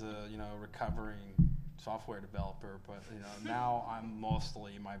it as a recovering software developer, but now I'm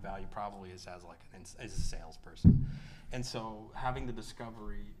mostly, my value probably is as as a salesperson, and so having the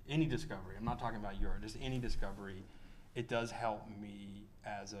discovery, any discovery, I'm not talking about just any discovery, it does help me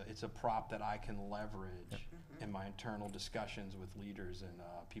it's a prop that I can leverage in my internal discussions with leaders and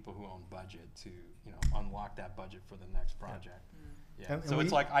people who own budget to unlock that budget for the next project. Yeah. And So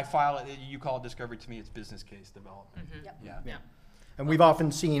it's like I file it. You call it discovery, to me it's business case development. Yeah. And we've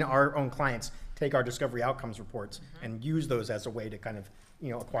often seen our own clients take our discovery outcomes reports and use those as a way to kind of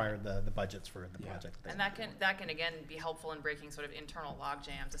acquire the budgets for the project. And that can again be helpful in breaking sort of internal log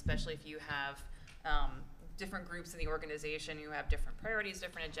jams, especially if you have different groups in the organization who have different priorities,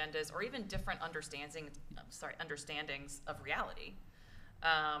 different agendas, or even different understandings of reality.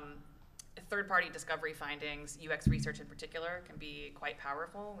 Third-party discovery findings, UX research in particular, can be quite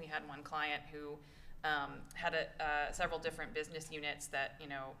powerful. We had one client who had several different business units that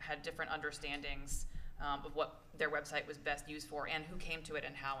had different understandings of what their website was best used for and who came to it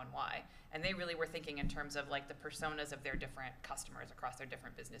and how and why. And they really were thinking in terms of like the personas of their different customers across their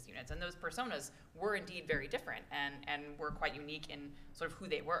different business units. And those personas were indeed very different and were quite unique in sort of who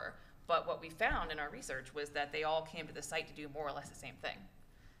they were. But what we found in our research was that they all came to the site to do more or less the same thing.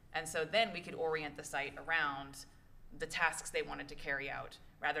 And so then we could orient the site around the tasks they wanted to carry out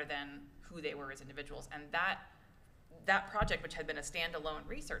rather than who they were as individuals. And that project, which had been a standalone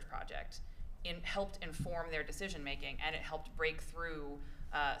research project, helped inform their decision making, and it helped break through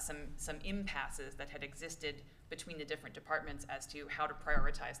some impasses that had existed between the different departments as to how to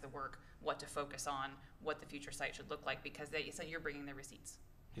prioritize the work, what to focus on, what the future site should look like, because you're bringing the receipts,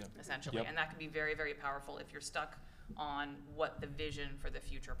 essentially. And that can be very, very powerful if you're stuck on what the vision for the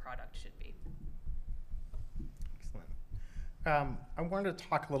future product should be. Excellent. I wanted to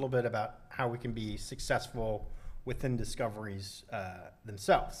talk a little bit about how we can be successful within discoveries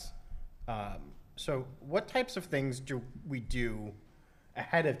themselves. So what types of things do we do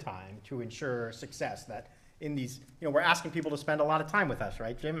ahead of time to ensure success? That in these, we're asking people to spend a lot of time with us,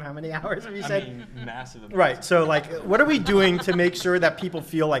 right, Jim? How many hours have you said? I mean, massive amounts. Right. So what are we doing to make sure that people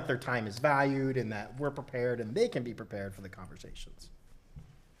feel like their time is valued and that we're prepared and they can be prepared for the conversations?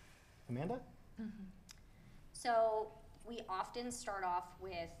 Amanda? So we often start off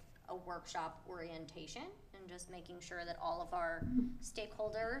with a workshop orientation and just making sure that all of our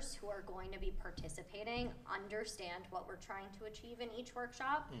stakeholders who are going to be participating understand what we're trying to achieve in each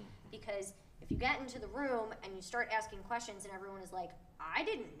workshop. Because if you get into the room and you start asking questions and everyone is like, I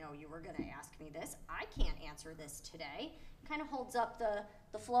didn't know you were going to ask me this, I can't answer this today, it kind of holds up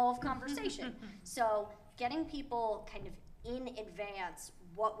the flow of conversation. So getting people kind of in advance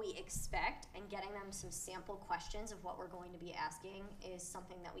what we expect and getting them some sample questions of what we're going to be asking is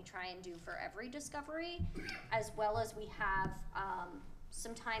something that we try and do for every discovery, as well as we have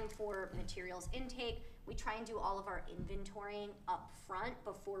some time for materials intake. We try and do all of our inventorying up front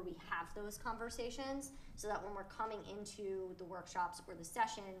before we have those conversations, so that when we're coming into the workshops or the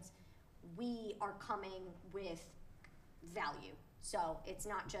sessions, we are coming with value. So it's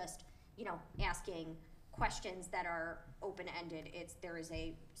not just, asking questions that are open-ended. There is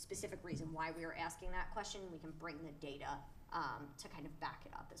a specific reason why we are asking that question. We can bring the data to kind of back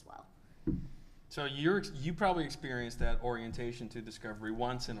it up as well. So you probably experienced that orientation to discovery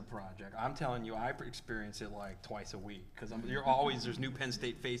once in a project. I'm telling you, I experience it like twice a week, because there's new Penn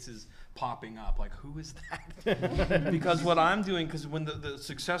State faces popping up. Like, who is that? Because what I'm doing, because when the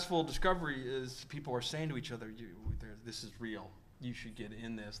successful discovery is, people are saying to each other, this is real. You should get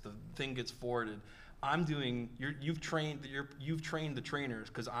in this. The thing gets forwarded. You've trained the trainers,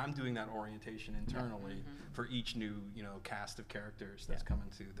 because I'm doing that orientation internally for each new cast of characters that's coming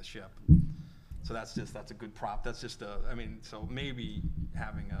to the ship. So that's a good prop. That's just so maybe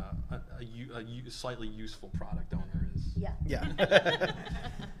having a slightly useful product owner is. Yeah.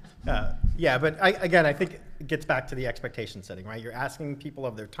 But I think gets back to the expectation setting, right? You're asking people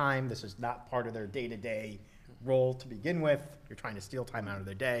of their time. This is not part of their day-to-day role to begin with. You're trying to steal time out of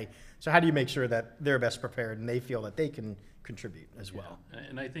their day. So how do you make sure that they're best prepared and they feel that they can contribute as well?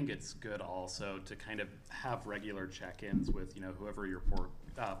 And I think it's good also to kind of have regular check-ins with, you know, whoever your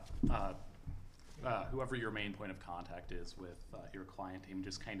whoever your main point of contact is with your client team.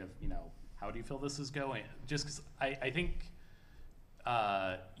 Just kind of, you know, how do you feel this is going? Just because I think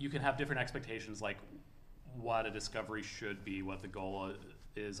you can have different expectations, like what a discovery should be, what the goal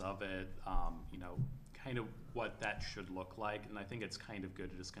is of it, you know, kind of what that should look like. And I think it's kind of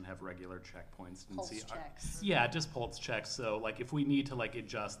good to just kind of have regular checkpoints and Pulse see. checks. Yeah, just pulse checks. So like if we need to like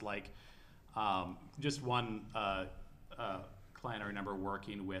adjust, like just one client I remember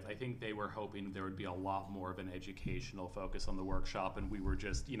working with, I think they were hoping there would be a lot more of an educational focus on the workshop, and we were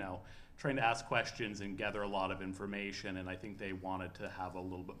just, you know, trying to ask questions and gather a lot of information, and I think they wanted to have a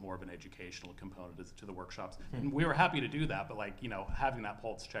little bit more of an educational component to the workshops. And we were happy to do that, but like, you know, having that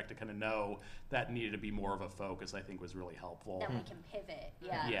pulse check to kind of know that needed to be more of a focus, I think was really helpful. Then we can pivot.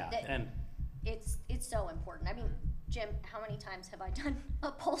 Yeah. Yeah, That- and it's so important. I mean, Jim, how many times have I done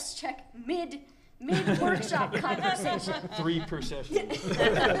a pulse check mid workshop conversation? 3 per session.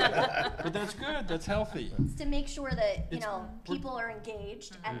 But that's good. That's healthy. It's to make sure that, you It's- know, people are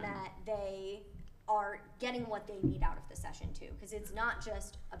engaged and that they are getting what they need out of the session too. Because it's not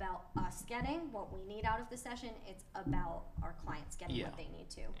just about us getting what we need out of the session, it's about our clients getting Yeah. what they need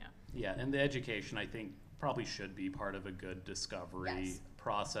to. yeah, and the education I think probably should be part of a good discovery Yes.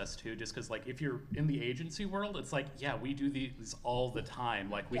 process too, just because like if you're in the agency world, it's like, yeah, we do these all the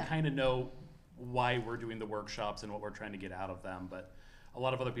time. Like we Yeah. kind of know why we're doing the workshops and what we're trying to get out of them, but a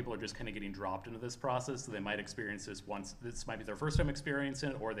lot of other people are just kind of getting dropped into this process, so they might experience this once. This might be their first time experiencing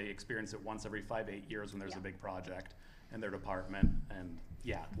it, or they experience it once every 5-8 years when there's Yeah. a big project in their department. And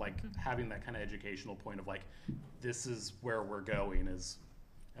yeah, like having that kind of educational point of like, this is where we're going is,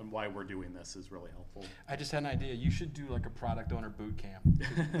 and why we're doing this is really helpful. I just had an idea. You should do like a product owner boot camp.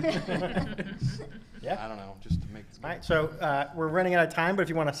 Yeah. I don't know, just to make it. All right, so we're running out of time, but if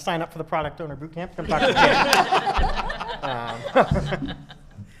you want to sign up for the Product Owner Bootcamp, come talk to Jim.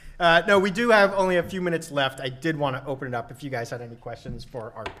 No, we do have only a few minutes left. I did want to open it up if you guys had any questions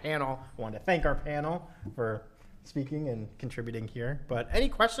for our panel. I want to thank our panel for speaking and contributing here. But any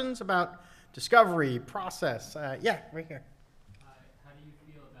questions about discovery, process? Yeah, right here. How do you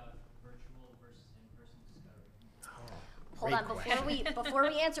feel about virtual versus in-person discovery? Hold on, before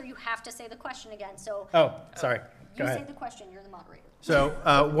we answer, you have to say the question again. So Oh, sorry. Go you say ahead. the question, you're the moderator. So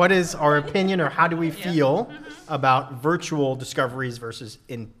what is our opinion, or how do we feel about virtual discoveries versus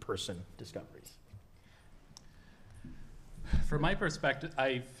in-person discoveries? From my perspective,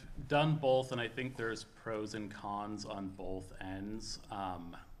 I've done both, and I think there's pros and cons on both ends.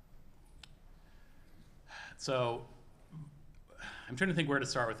 So I'm trying to think where to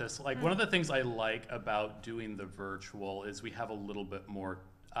start with this. Like one of the things I like about doing the virtual is we have a little bit more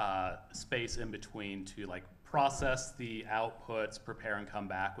space in between to like process the outputs, prepare and come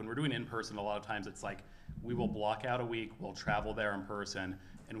back. When we're doing in person, a lot of times it's like we will block out a week, we'll travel there in person,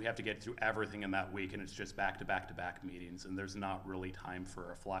 and we have to get through everything in that week, and it's just back to back to back meetings, and there's not really time for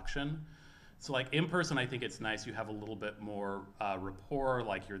reflection. So like in person, I think it's nice. You have a little bit more rapport,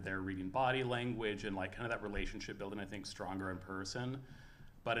 like you're there reading body language and like kind of that relationship building, I think, stronger in person.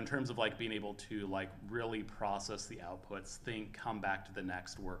 But in terms of like being able to like really process the outputs, come back to the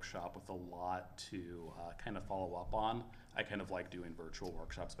next workshop with a lot to kind of follow up on, I kind of like doing virtual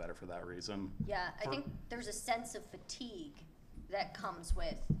workshops better for that reason. Yeah, I think there's a sense of fatigue that comes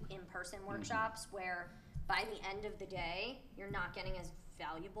with in-person workshops where by the end of the day, you're not getting as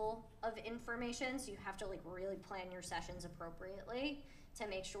valuable of information, so you have to like really plan your sessions appropriately to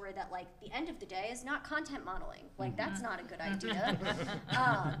make sure that like the end of the day is not content modeling. Like that's not a good idea.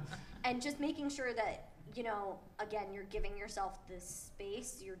 And just making sure that, you know, again, you're giving yourself the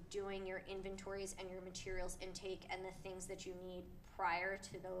space, you're doing your inventories and your materials intake and the things that you need prior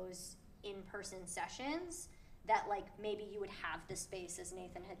to those in-person sessions that like maybe you would have the space, as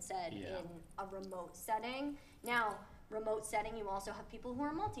Nathan had said, Yeah. in a remote setting. Now, remote setting, you also have people who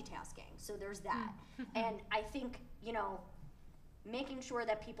are multitasking, so there's that. And I think, you know, making sure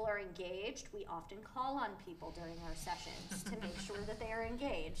that people are engaged, we often call on people during our sessions to make sure that they are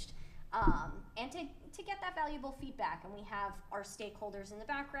engaged, and to get that valuable feedback. And we have our stakeholders in the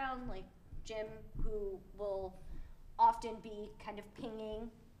background, like Jim, who will often be kind of pinging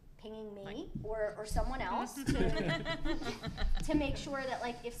me or someone else to make sure that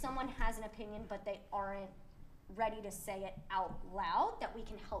like if someone has an opinion but they aren't ready to say it out loud, that we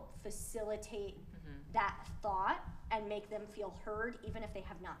can help facilitate that thought and make them feel heard even if they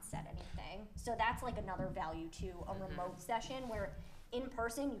have not said anything. So that's like another value to a remote session where in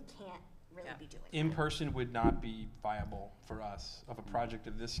person you can't really be doing In that. person would not be viable for us of a project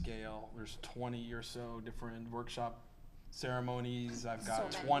of this scale. There's 20 or so different workshop ceremonies. I've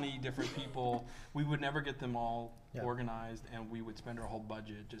got So many. 20 different people. We would never get them all Yeah. organized, and we would spend our whole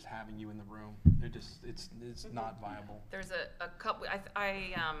budget just having you in the room. It's not viable. There's a couple.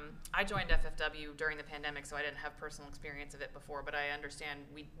 I joined FFW during the pandemic, so I didn't have personal experience of it before. But I understand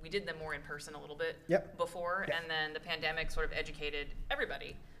we did them more in person a little bit Yep. before, Yep. and then the pandemic sort of educated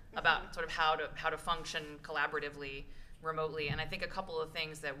everybody about sort of how to function collaboratively remotely. And I think a couple of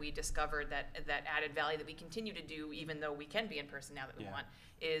things that we discovered that added value that we continue to do, even though we can be in person now that we want,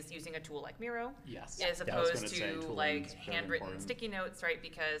 is using a tool like Miro. Yes. As Yeah, I was gonna opposed say, to tooling's like very handwritten important. sticky notes, right?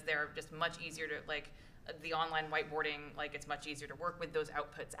 Because they're just much easier to like the online whiteboarding, like it's much easier to work with those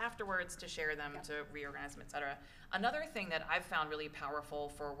outputs afterwards, to share them, to reorganize them, et cetera. Another thing that I've found really powerful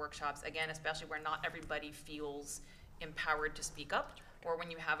for workshops, again, especially where not everybody feels empowered to speak up, or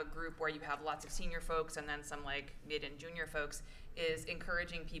when you have a group where you have lots of senior folks and then some like mid and junior folks, is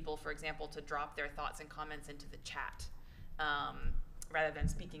encouraging people, for example, to drop their thoughts and comments into the chat. Rather than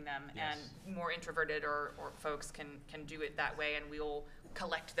speaking them. Yes. And more introverted or folks can do it that way, and we'll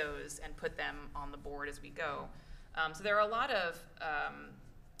collect those and put them on the board as we go. So there are a lot of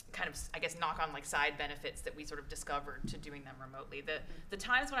kind of, I guess, knock-on like side benefits that we sort of discovered to doing them remotely. The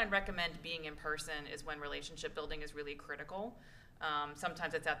times when I'd recommend being in person is when relationship building is really critical.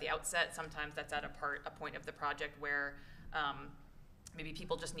 Sometimes it's at the outset, sometimes that's at a point of the project where maybe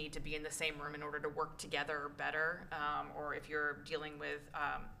people just need to be in the same room in order to work together better, or if you're dealing with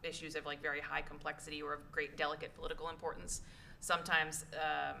issues of like very high complexity or of great delicate political importance, sometimes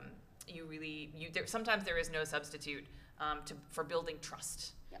sometimes there is no substitute for building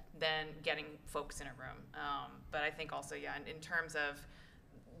trust than getting folks in a room. But I think also, in terms of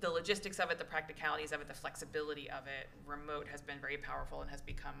the logistics of it, the practicalities of it, the flexibility of it, remote has been very powerful and has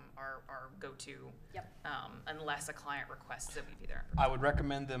become our go-to, unless a client requests that we be there. I would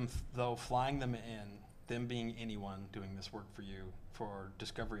recommend them, though, flying them in, them being anyone doing this work for you for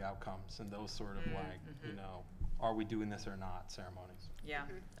discovery outcomes and those sort of are we doing this or not ceremonies. Yeah,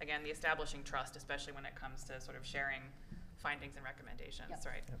 again, the establishing trust, especially when it comes to sort of sharing findings and recommendations,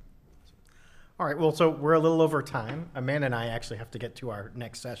 right? All right, well, so we're a little over time. Amanda and I actually have to get to our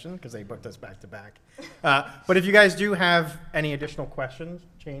next session because they booked us back to back. But if you guys do have any additional questions,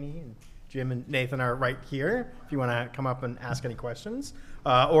 Cheney and Jim and Nathan are right here if you want to come up and ask any questions.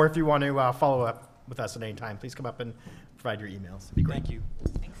 Or if you want to follow up with us at any time, please come up and provide your emails. It'd be great. Thank you.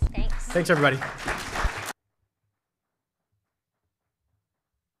 Thanks. Thanks, everybody.